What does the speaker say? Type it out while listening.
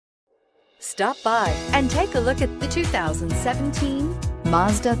Stop by and take a look at the 2017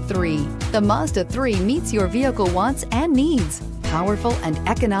 Mazda 3. The Mazda 3 meets your vehicle wants and needs. Powerful and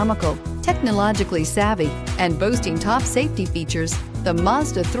economical, technologically savvy, and boasting top safety features, the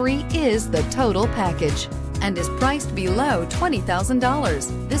Mazda 3 is the total package and is priced below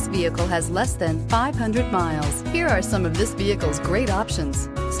 $20,000. This vehicle has less than 500 miles. Here are some of this vehicle's great options: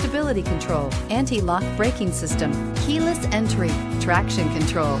 stability control, anti-lock braking system, keyless entry, traction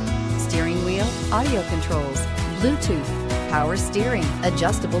control, steering wheel audio controls, Bluetooth, power steering,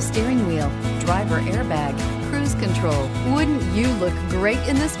 adjustable steering wheel, driver airbag, cruise control. Wouldn't you look great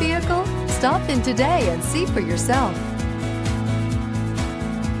in this vehicle? Stop in today and see for yourself.